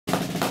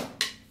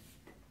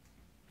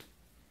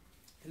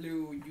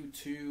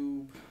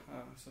YouTube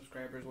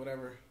subscribers,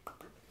 whatever.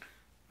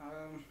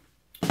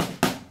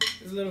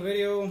 This is a little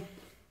video,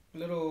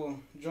 little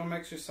drum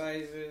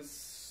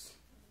exercises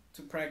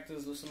to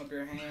practice, loosen up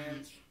your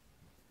hands,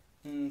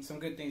 and some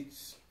good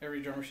things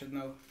every drummer should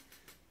know.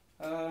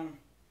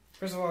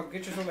 First of all,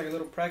 get yourself like a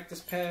little practice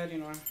pad. You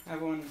know, I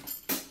have one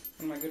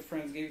of my good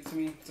friends gave it to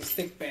me. It's a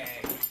stick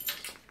bag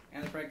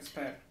and a practice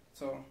pad.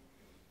 So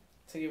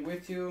take it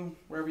with you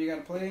wherever you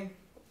gotta play.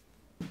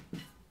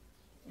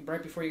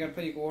 Right before you gotta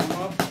play, you go warm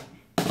up.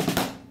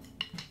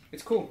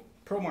 It's cool.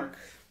 ProMark,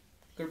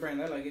 good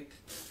brand. I like it.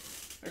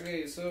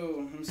 Okay,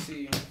 so let me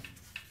see.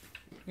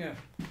 Yeah,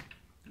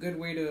 good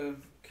way to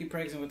keep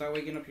practicing without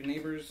waking up your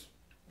neighbors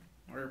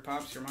or your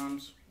pops, your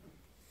moms.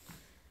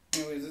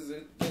 Anyways,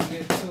 let's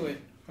get to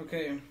it.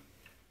 Okay.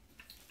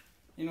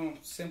 You know,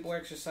 simple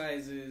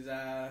exercises.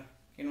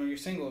 You know, your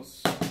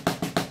singles.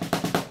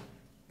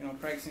 You know,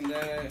 practice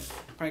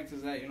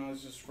that. You know,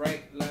 it's just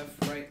right,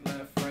 left, right,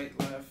 left, right,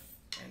 left,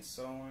 and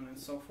so on and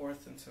so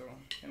forth until,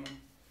 you know,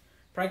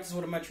 practice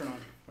with a metronome.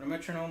 With a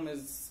metronome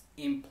is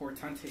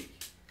importante.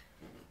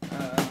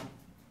 Let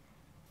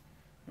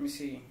me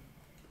see.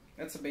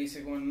 That's a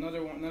basic one.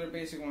 Another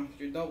basic one.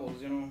 Your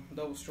doubles. You know,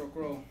 double stroke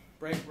roll.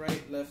 Right,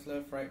 right, left,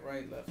 left, right,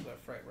 right, left,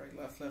 left, right, right,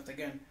 left, left.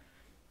 Again,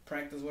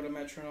 practice with a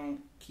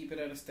metronome. Keep it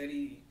at a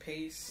steady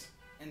pace,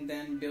 and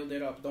then build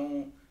it up.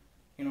 Don't,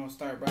 you know,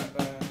 start right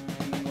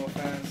and then go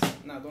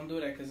fast. No, don't do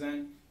that, because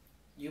then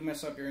you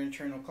mess up your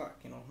internal clock.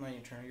 You know, not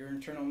your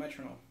internal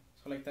metronome.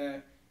 So like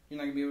that, you're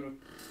not gonna be able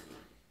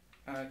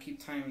to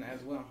keep time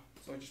as well.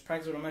 So just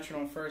practice with a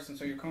metronome first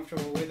until you're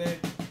comfortable with it,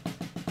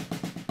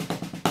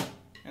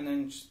 and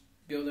then just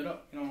build it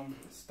up. You know,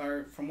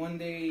 start from one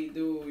day,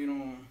 do, you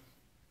know,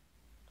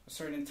 a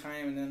certain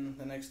time, and then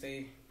the next day,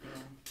 you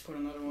know, put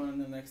another one,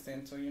 and the next day,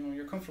 until, you know,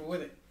 you're comfortable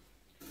with it.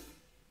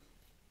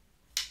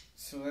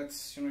 So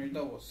that's, you know, your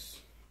doubles.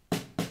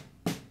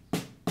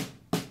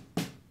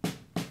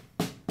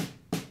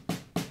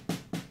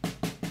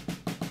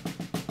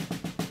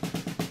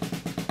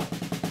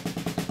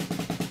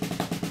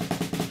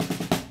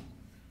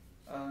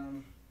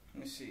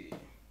 Let me see.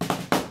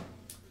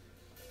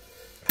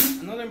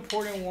 Another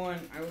important one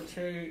I would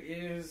tell you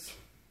is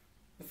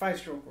the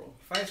 5-stroke roll.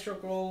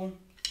 5-stroke roll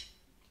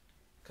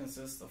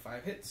consists of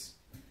 5 hits,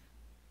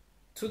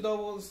 2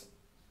 doubles,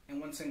 and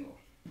 1 single.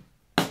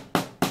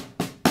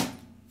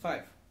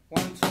 5.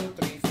 1, 2,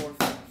 3, 4,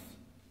 5. So,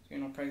 you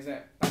know, practice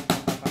that.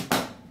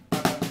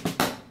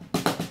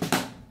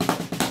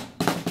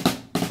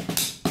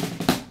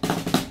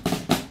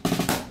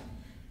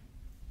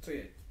 So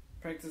yeah,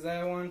 practice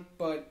that one,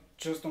 but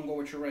just don't go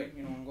with your right.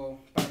 You know, go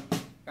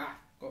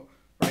go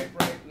right,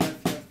 right,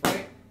 left, left,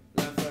 right,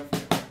 left, left,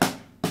 right.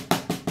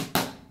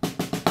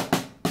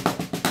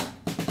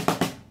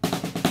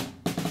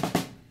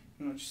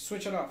 You know, just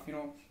switch it off. You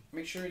know,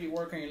 make sure you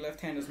work on your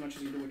left hand as much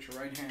as you do with your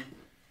right hand.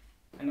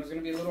 I know it's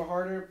gonna be a little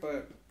harder,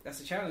 but that's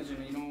a challenge.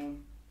 And you know,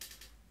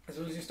 as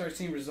soon as you start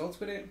seeing results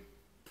with it,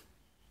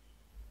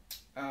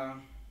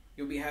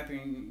 you'll be happy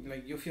and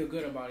like you'll feel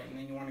good about it, and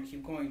then you want to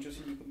keep going just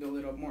so you can build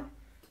it up more.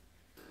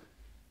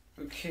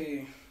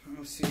 Okay,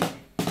 let's see.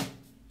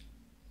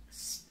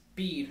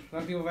 Speed. A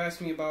lot of people have asked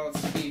me about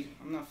speed.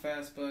 I'm not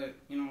fast, but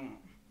you know,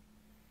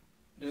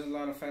 there's a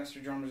lot of faster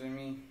drummers than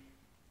me.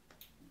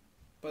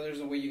 But there's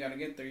a way you gotta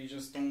get there. You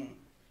just don't,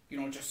 you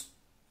know, just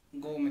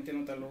go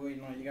metiéndote al way.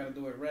 You know, you gotta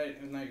do it right.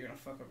 If not, you're gonna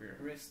fuck up your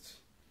wrist.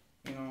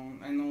 You know,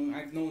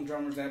 I've known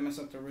drummers that mess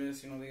up their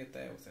wrist. You know, they get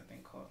that, what's that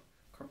thing called?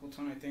 Carpal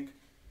tunnel, I think,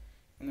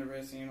 in the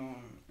wrist. And, you know,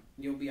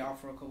 you'll be out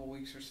for a couple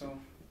weeks or so.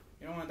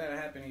 You don't want that to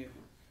happen either.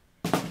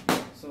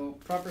 So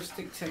proper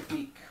stick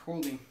technique,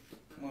 holding.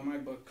 Well, my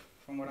book,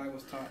 from what I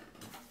was taught,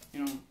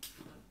 you know,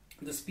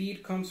 the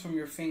speed comes from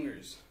your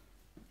fingers.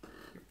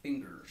 Your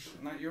fingers,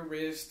 not your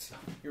wrist.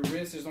 Your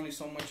wrist, there's only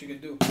so much you can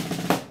do.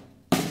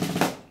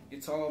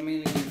 It's all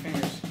mainly your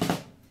fingers.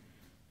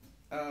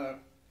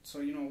 So,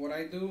 you know, what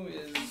I do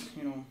is,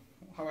 you know,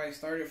 how I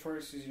started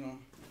first is, you know,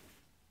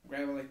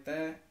 grab it like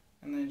that,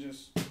 and then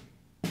just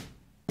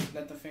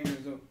let the fingers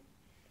do.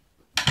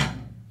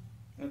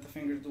 Let the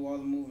fingers do all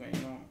the movement,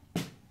 you know.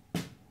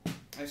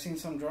 I've seen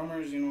some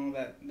drummers, you know,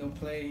 that they'll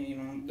play, you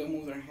know, they'll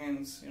move their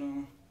hands, you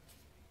know.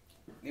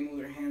 They move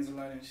their hands a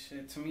lot and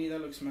shit. To me, that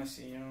looks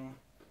messy, you know.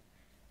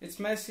 It's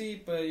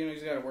messy, but, you know, you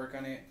just gotta work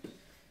on it.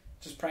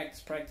 Just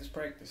practice, practice,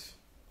 practice.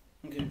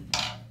 Okay.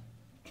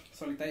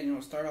 So like that, you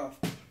know, start off.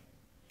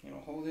 You know,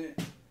 hold it.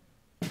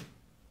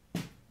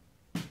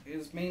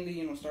 It's mainly,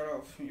 you know, start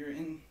off your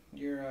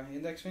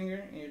index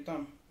finger and your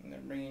thumb. And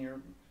then bring in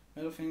your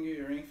middle finger,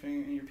 your ring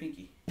finger, and your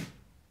pinky.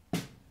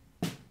 And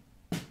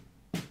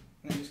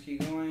then just keep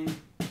going.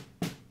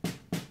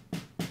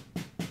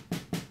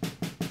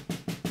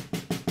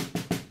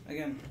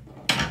 Again,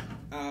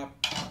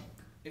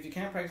 if you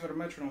can't practice with a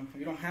metronome, if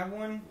you don't have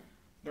one,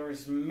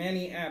 there's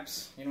many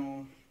apps, you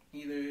know,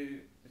 either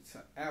it's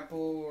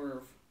Apple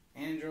or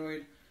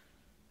Android.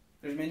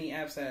 There's many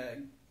apps that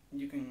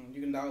you can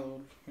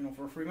download, you know,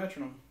 for a free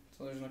metronome.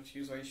 So there's no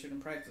excuse why you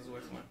shouldn't practice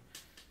with one.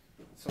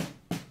 So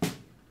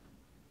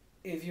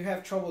if you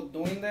have trouble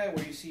doing that,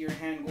 where you see your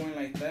hand going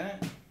like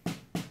that,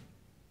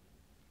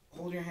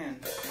 hold your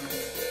hand.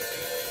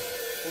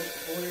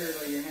 Hold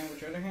your hand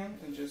with your other hand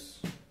and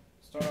just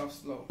start off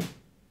slow.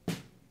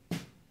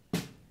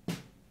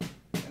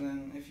 And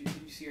then if you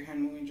see your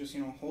hand moving, just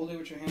hold it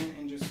with your hand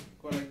and just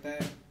go like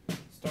that.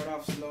 Start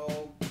off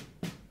slow,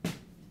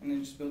 and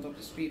then just build up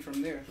the speed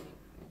from there.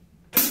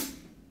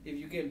 If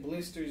you get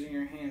blisters in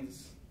your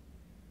hands,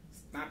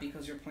 it's not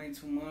because you're playing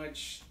too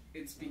much.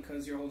 It's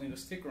because you're holding the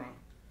stick wrong.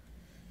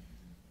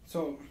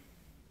 So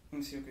let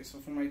me see. Okay, so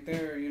from right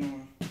there,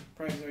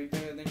 practice right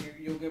there. Then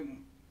you'll get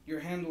your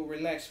hand will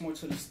relax more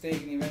to the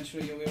stick, and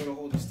eventually you'll be able to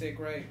hold the stick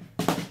right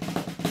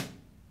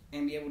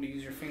and be able to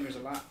use your fingers a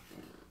lot.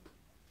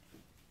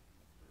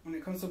 When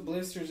it comes to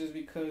blisters, is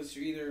because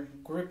you're either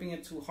gripping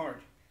it too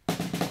hard.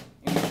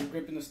 You're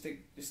gripping the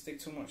stick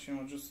too much.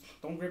 Just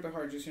don't grip it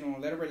hard. Just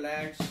let it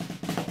relax.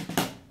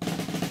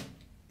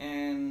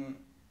 And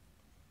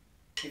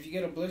if you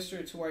get a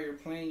blister too while you're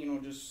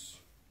playing, just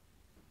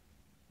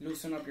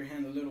loosen up your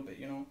hand a little bit.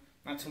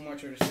 Not too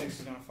much, or the stick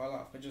is gonna fall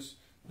off. But just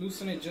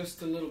loosen it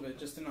just a little bit,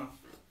 just enough.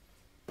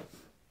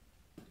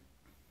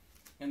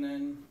 And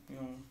then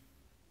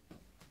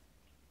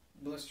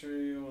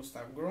blister will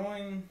stop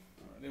growing.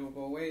 They will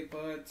go away,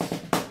 but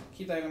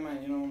keep that in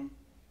mind.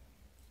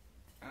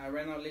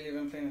 Right now, lately I've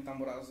been playing the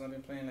tamborazos. I've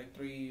been playing like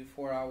 3,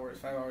 4 hours,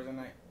 5 hours a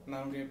night, and I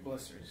don't get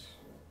blisters.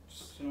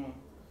 Just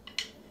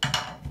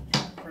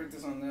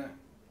practice on that.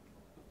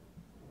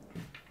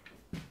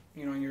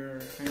 On your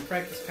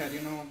practice pad.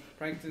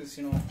 Practice.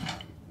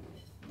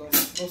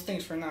 Those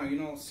things for now.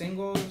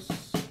 Singles,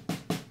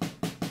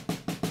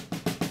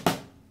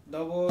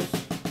 doubles,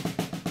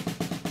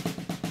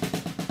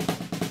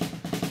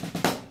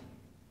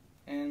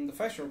 and the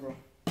fast stroke roll.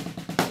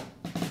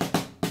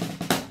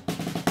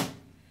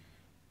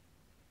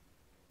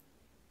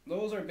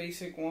 Those are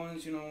basic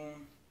ones.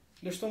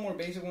 There's still more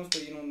basic ones,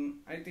 but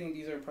I think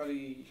these are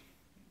probably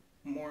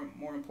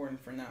more important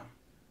for now.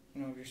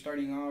 If you're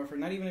starting off, or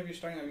not even if you're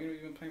starting out,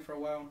 you've been playing for a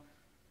while,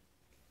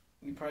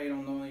 you probably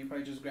don't know. You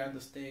probably just grab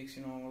the sticks, a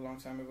long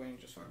time ago, and you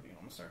just I'm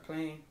gonna start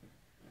playing.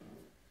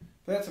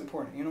 But that's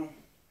important,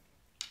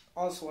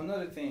 Also,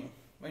 another thing,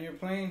 when you're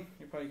playing,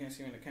 you probably can't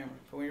see me in the camera,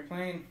 but when you're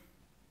playing,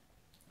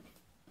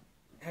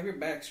 have your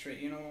back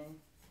straight,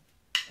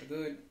 a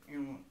good,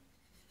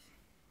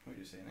 what do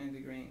you say,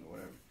 90-degree angle,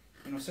 whatever.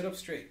 Sit up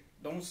straight.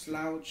 Don't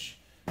slouch.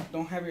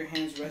 Don't have your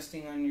hands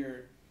resting on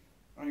your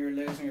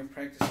legs when you're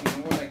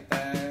practicing, or like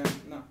that.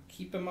 No,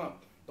 keep them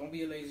up. Don't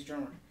be a lazy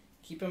drummer.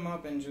 Keep them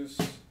up and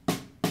just,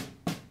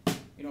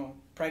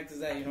 practice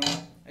that,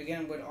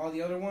 Again, with all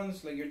the other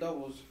ones, like your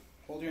doubles,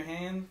 hold your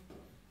hand.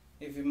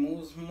 If it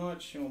moves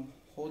much,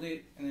 hold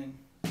it, and then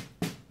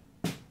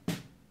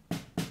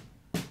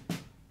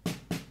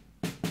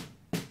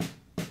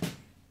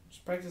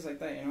just practice like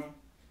that,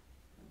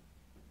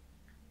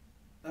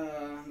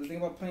 The thing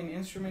about playing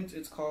instruments,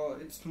 it's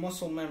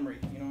muscle memory.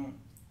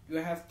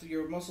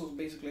 Your muscles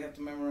basically have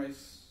to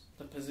memorize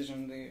the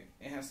position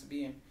it has to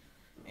be in,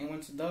 and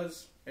once it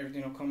does,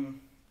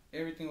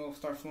 everything will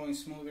start flowing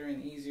smoother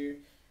and easier,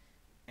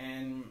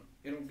 and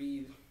it'll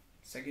be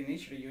second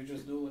nature to you. You'll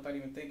just do it without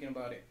even thinking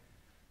about it.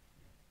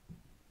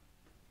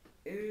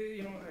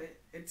 I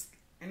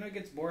know it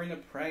gets boring to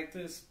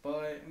practice,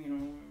 but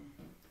you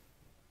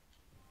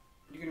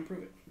can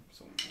improve it.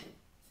 So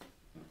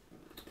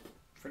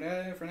for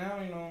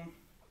now,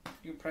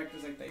 you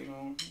practice like that.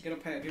 Get a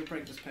pad, get a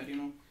practice pad.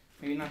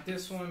 Maybe not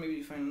this one. Maybe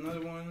you find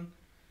another one.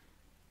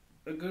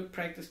 A good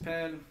practice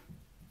pad,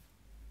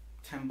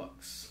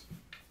 $10.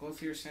 Go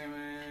to your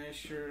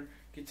Smash, your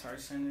Guitar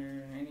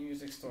Center, any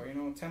music store.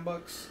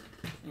 $10,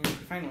 you can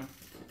find one.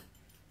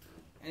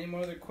 Any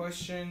more other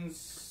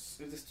questions?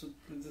 If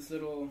this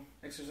little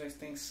exercise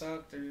thing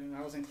sucked, or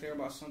I wasn't clear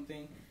about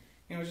something,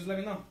 just let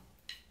me know.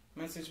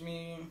 Message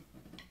me.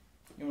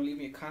 Leave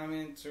me a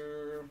comment,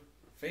 or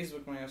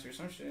Facebook my ass or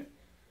some shit.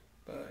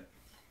 But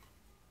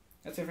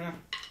that's it for now.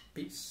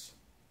 Peace.